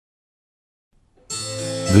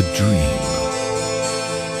The dream.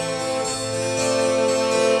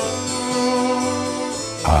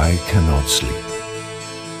 I cannot sleep.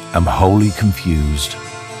 Am wholly confused.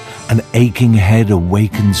 An aching head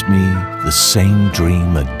awakens me, the same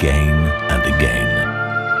dream again and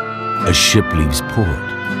again. A ship leaves port,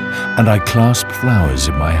 and I clasp flowers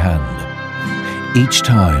in my hand. Each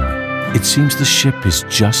time, it seems the ship is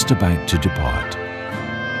just about to depart.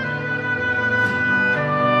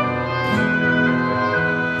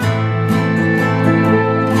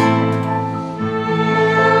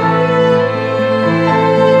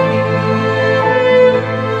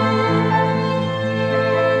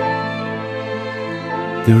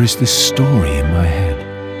 There is this story in my head,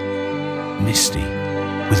 Misty,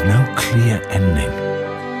 with no clear ending.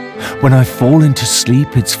 When I fall into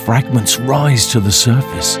sleep, its fragments rise to the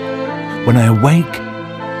surface. When I awake,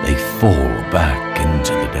 they fall back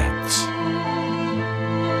into the depths.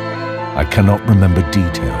 I cannot remember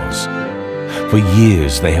details. For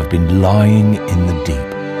years they have been lying in the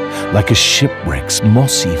deep, like a shipwreck's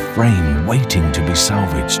mossy frame waiting to be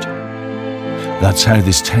salvaged. That's how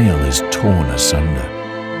this tale is torn asunder.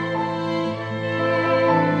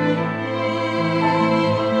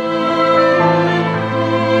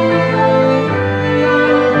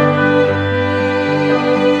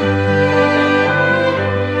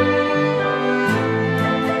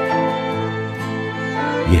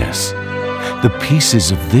 Yes, the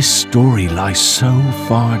pieces of this story lie so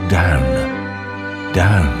far down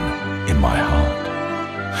in my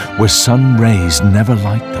heart, where sun rays never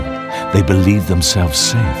light them. They believe themselves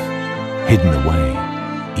safe, hidden away,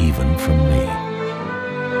 even from me.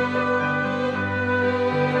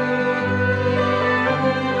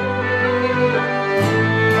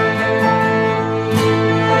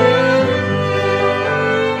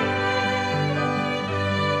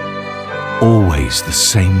 Always the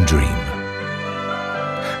same dream.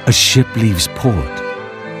 A ship leaves port,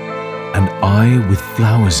 and I with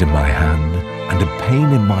flowers in my hand and a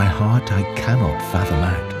pain in my heart I cannot fathom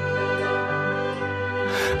out.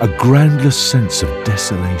 A groundless sense of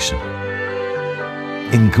desolation.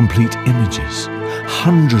 Incomplete images,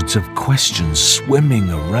 hundreds of questions swimming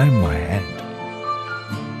around my head.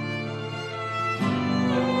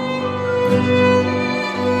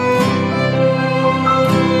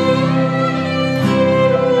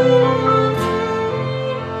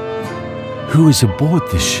 Who is aboard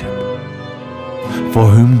this ship? For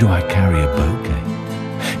whom do I carry a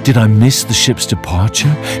bouquet? Did I miss the ship's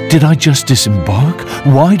departure? Did I just disembark?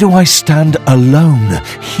 Why do I stand alone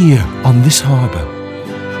here on this harbor?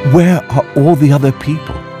 Where are all the other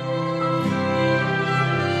people?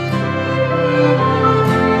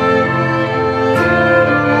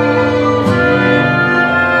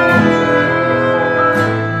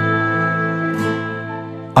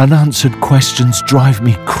 Unanswered questions drive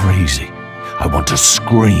me crazy. I want to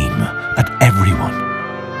scream at everyone,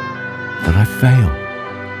 but I fail.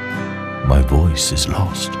 My voice is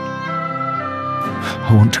lost.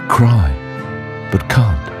 I want to cry, but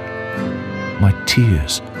can't. My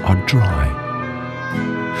tears are dry.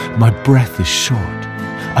 My breath is short.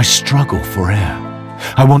 I struggle for air.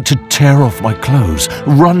 I want to tear off my clothes,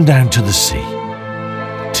 run down to the sea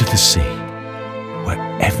where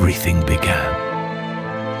everything began.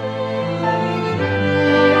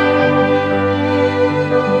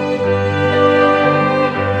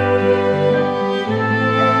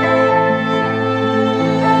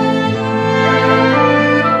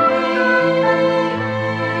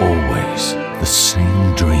 Always the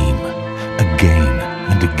same dream, again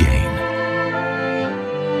and again.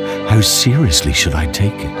 How seriously should I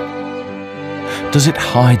take it? Does it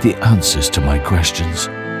hide the answers to my questions?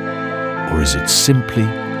 Or is it simply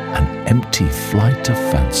an empty flight of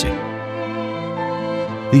fancy?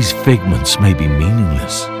 These figments may be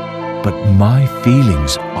meaningless, but my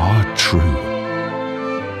feelings are true.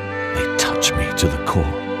 They touch me to the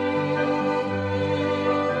core.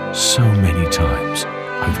 So many times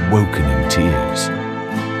I've woken in tears.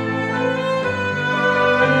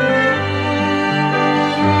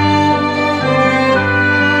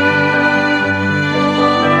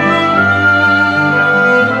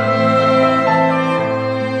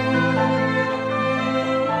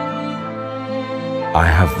 I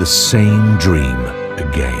have the same dream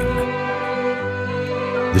again.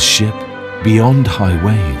 The ship beyond high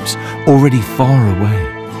waves, already far away.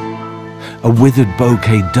 A withered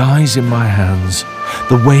bouquet dies in my hands.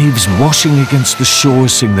 The waves washing against the shore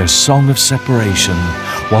sing their song of separation,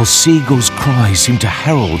 while seagulls' cries seem to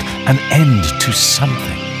herald an end to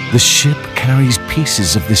something. The ship carries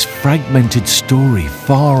pieces of this fragmented story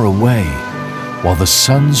far away, while the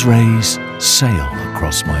sun's rays sail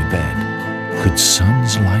across my bed. Could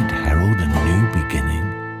sun's light herald a new beginning?